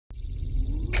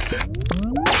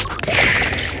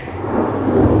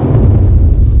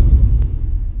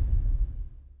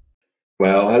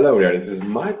Well, hello there. This is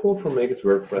Michael from Make It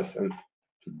WordPress, and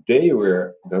today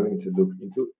we're going to look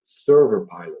into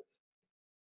ServerPilot.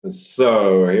 And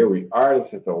so here we are.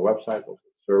 This is the website of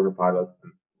ServerPilot.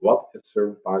 And what is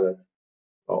ServerPilot?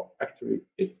 Well, actually,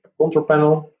 it's a control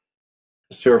panel,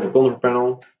 a server control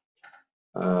panel,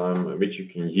 which you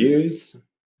can use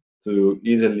to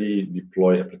easily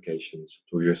deploy applications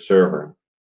to your server.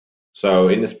 So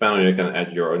in this panel, you can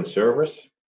add your own servers.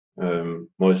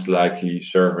 Most likely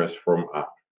servers from a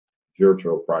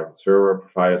virtual private server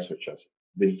providers such as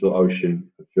DigitalOcean,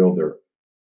 Vultr,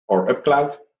 or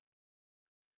UpCloud.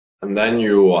 And then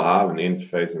you will have an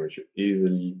interface in which you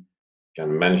easily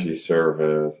can manage these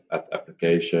servers, add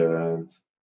applications,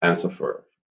 and so forth.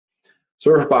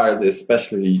 ServerPilot is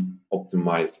especially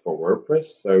optimized for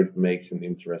WordPress, so it makes an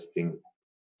interesting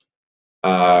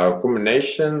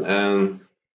combination. And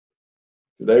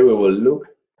today we will look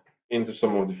into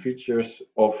some of the features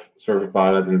of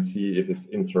ServerPilot and see if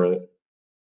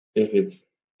it's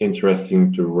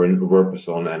interesting to run WordPress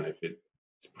on, and if it's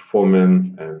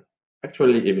performant, and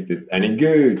actually if it is any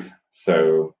good.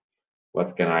 So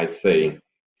what can I say?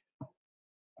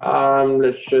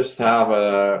 Let's just have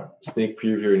a sneak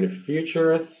preview in the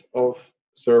features of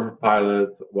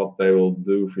ServerPilot. What they will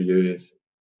do for you is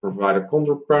provide a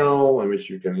control panel in which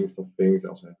you can install things. They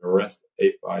also have a REST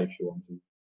API if you want to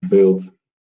build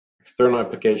external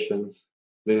applications.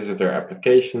 This is their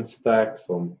application stack,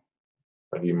 some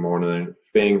pretty modern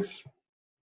things.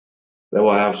 They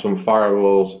will have some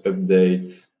firewalls,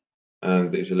 updates,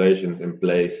 and isolations in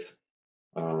place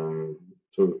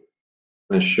to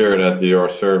ensure that your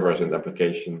servers and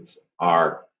applications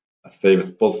are as safe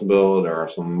as possible. There are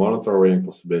some monitoring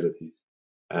possibilities,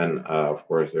 and of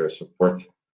course, there's support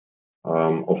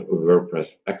of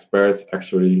WordPress experts.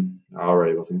 Actually, I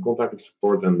already was in contact with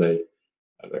support, and they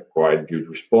had a quite good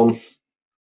response.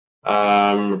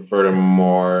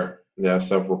 Furthermore, they have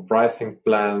several pricing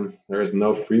plans. There is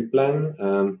no free plan,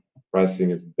 and pricing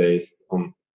is based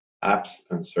on apps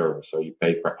and servers. So you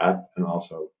pay per app and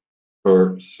also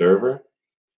per server.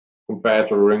 Compared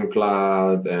to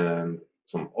RunCloud and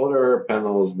some other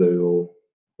panels, they will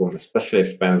become especially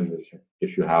expensive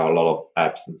if you have a lot of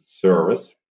apps and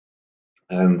servers.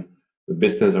 And the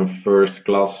business and first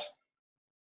class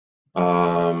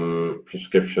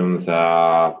subscriptions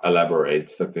have elaborate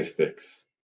statistics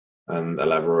and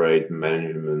elaborate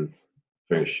management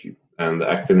functions. And the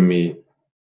economy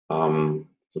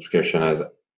subscription has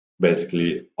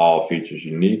basically all features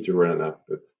you need to run an app,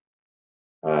 but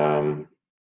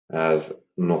has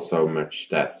not so much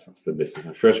stats as the business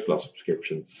and first class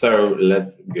subscription. So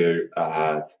let's go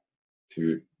ahead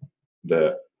to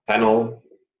the panel.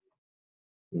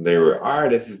 There we are.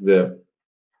 This is the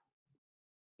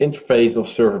interface of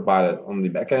ServerPilot on the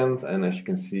backend, and as you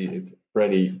can see, it's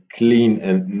pretty clean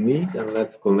and neat. And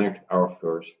let's connect our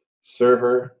first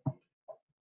server.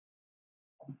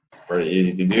 It's pretty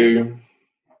easy to do.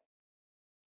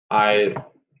 I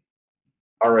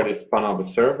already spun up a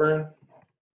server.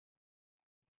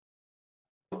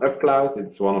 UpCloud,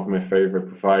 it's one of my favorite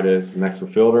providers next to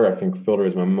Vultr. I think Vultr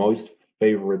is my most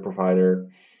favorite provider.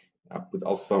 I put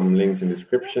also some links in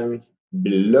descriptions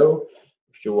below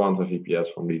if you want a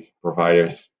VPS from these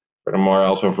providers. Furthermore, I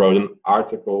also wrote an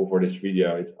article for this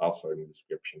video. It's also in the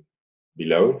description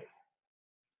below.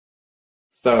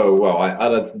 So, well, I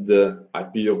added the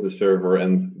IP of the server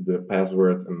and the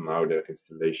password, and now the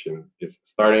installation is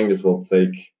starting. This will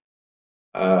take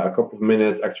a couple of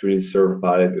minutes. Actually,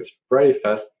 ServerPilot is pretty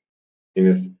fast in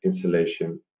its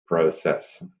installation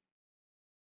process.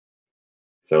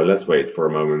 So let's wait for a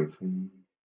moment.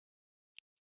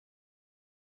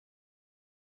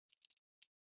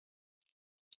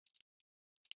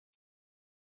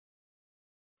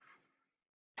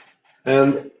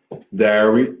 And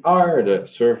there we are. The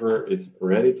server is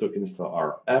ready to install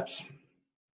our apps.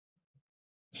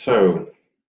 So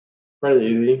pretty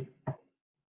easy.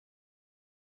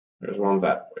 There's one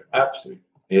tab with apps. We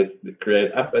hit the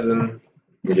create app button,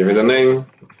 we give it a name.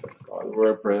 Let's call it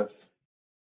WordPress.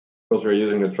 Because we're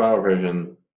using the trial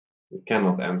version, we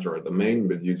cannot enter a domain,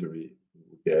 but usually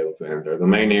we'll be able to enter a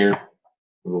domain here.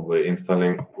 We will be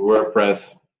installing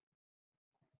WordPress.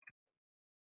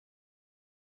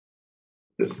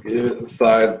 Just give it a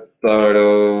site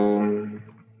title.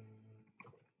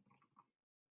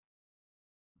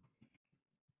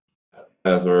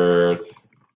 Password.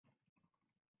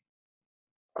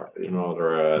 Our email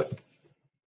address.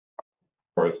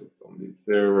 Of course, it's on the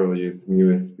server. We'll use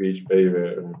newest speech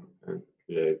paper and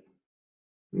create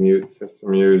new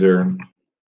system user.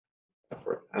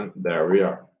 And there we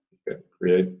are. You can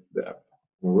create the app.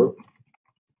 Whoop.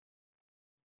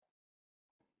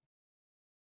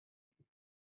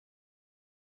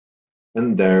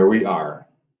 And there we are.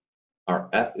 Our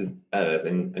app is added,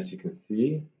 and as you can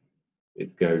see,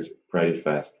 it goes pretty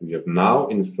fast. We have now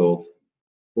installed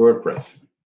WordPress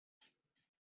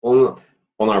on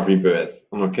our VPS,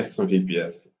 on our custom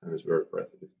VPS, and this WordPress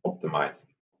is optimized.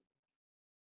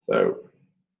 So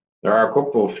there are a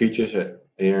couple of features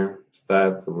here,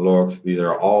 stats, some logs. These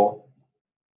are all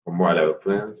for more level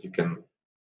plans. You can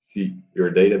see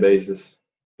your databases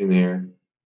in here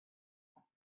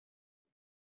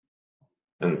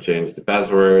and change the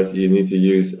passwords. You need to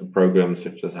use a program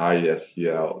such as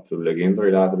SQL to log into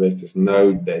your database. There's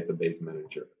no database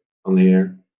manager on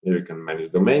here. Here you can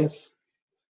manage domains.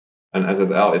 And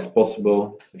SSL is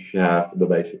possible if you have the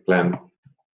basic plan.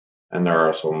 And there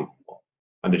are some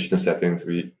additional settings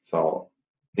we saw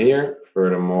here.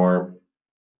 Furthermore,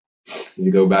 if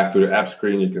you go back to the app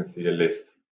screen, you can see the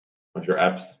list of your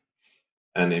apps.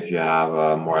 And if you have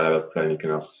a more level plan, you can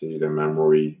also see the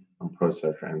memory and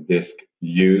processor and disk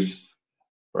use.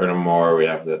 Furthermore, we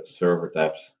have the server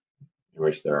tabs, in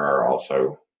which there are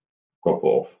also a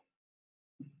couple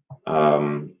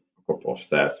of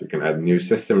stats. We can add new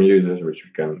system users, which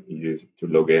we can use to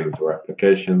log in to our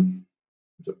applications,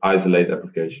 to isolate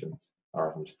applications. There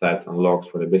are some stats and logs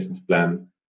for the business plan.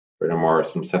 Furthermore,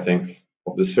 some settings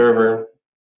of the server.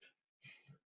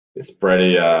 It's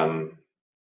pretty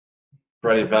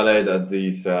valid that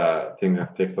these things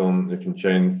are ticked on. You can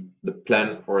change the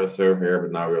plan for a server here,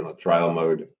 but now we're on a trial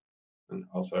mode, and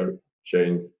also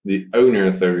change the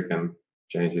owner so we can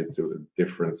change it to a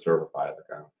different ServerPilot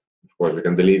account. Of course, we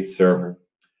can delete server.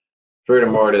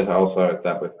 Furthermore, there's also a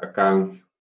tab with account,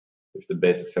 with the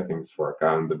basic settings for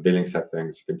account, the billing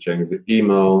settings. You can change the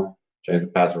email, change the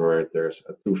password. There's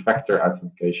a two-factor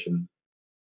authentication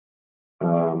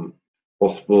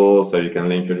possible, so you can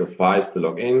link your device to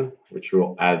log in, which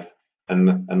will add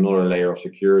another layer of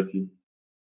security.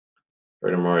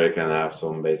 Furthermore, you can have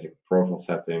some basic profile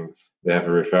settings. They have a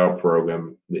referral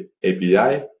program. The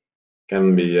API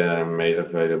can be made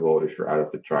available if you're out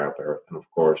of the trial period. And of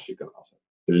course, you can also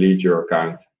delete your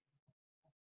account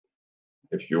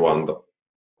if you want.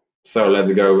 So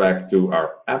let's go back to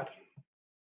our app,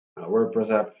 our WordPress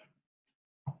app.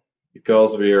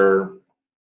 Because we're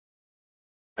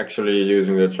actually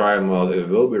using the trial mode, it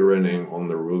will be running on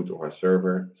the root of our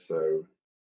server. So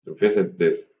to visit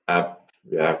this app,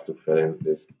 we have to fill in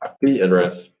this IP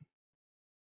address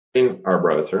in our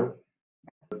browser.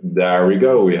 There we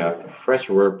go. We have fresh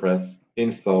WordPress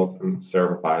installed in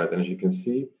ServerPilot. And as you can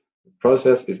see, the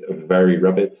process is very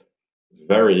rapid. It's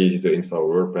very easy to install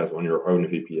WordPress on your own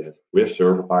VPS with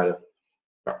ServerPilot.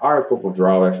 There are a couple of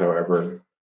drawbacks, however.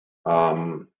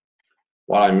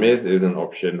 What I miss is an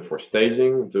option for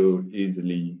staging to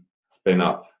easily spin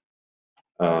up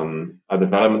a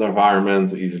development environment,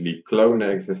 to easily clone the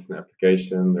existing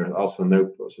application. There's also no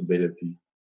possibility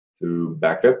to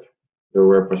backup your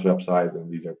WordPress website, and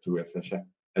these are two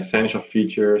essential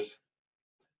features.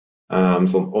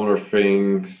 Some other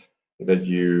things is that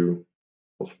you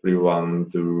possibly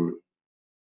want to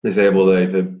disable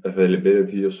the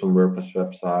availability of some WordPress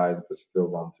websites, but still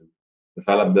want to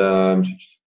develop them.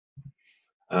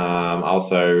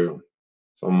 Also,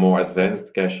 some more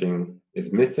advanced caching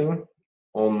is missing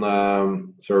on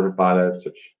ServerPilot,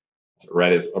 such as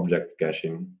Redis object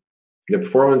caching. The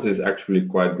performance is actually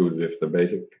quite good with the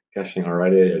basic caching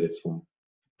already. I did some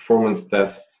performance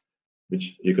tests,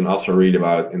 which you can also read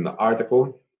about in the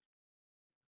article.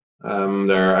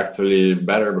 They're actually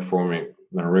better performing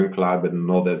than RunCloud, but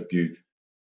not as good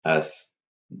as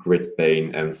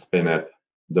GridPane and SpinUp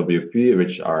WP,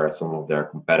 which are some of their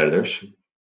competitors.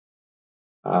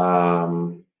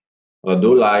 What I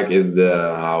do like is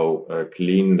how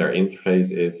clean their interface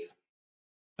is,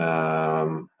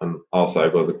 and also I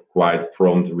got a quite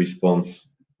prompt response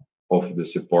of the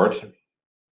support.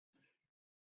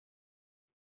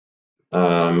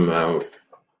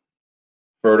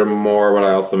 Furthermore, what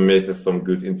I also miss is some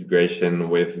good integration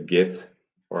with Git,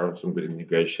 or some good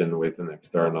integration with an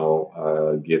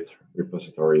external Git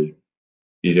repository,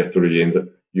 either through the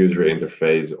user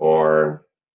interface or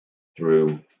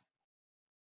through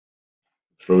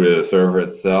the server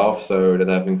itself. So that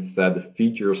having said, the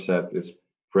feature set is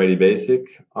pretty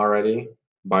basic already.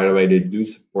 By the way, they do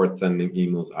support sending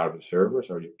emails out of the server,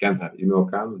 so you can't have email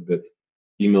accounts, but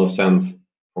email sent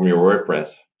from your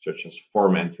WordPress, such as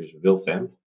form entries, will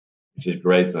send, which is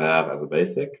great to have as a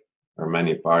basic. There are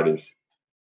many parties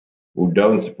who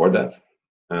don't support that,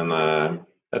 and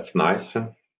that's nice.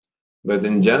 But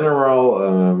in general,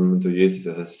 to use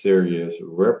it as a serious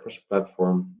WordPress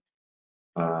platform,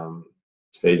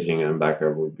 staging and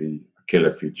backup would be a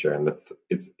killer feature, and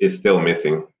it's still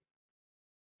missing.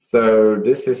 So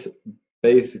this is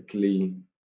basically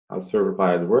how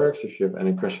ServerPilot works. If you have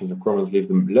any questions or comments, leave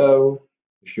them below.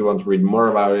 If you want to read more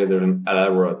about it, there's an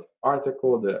elaborate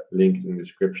article. The link is in the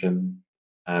description.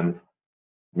 And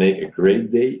make a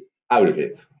great day out of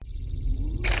it.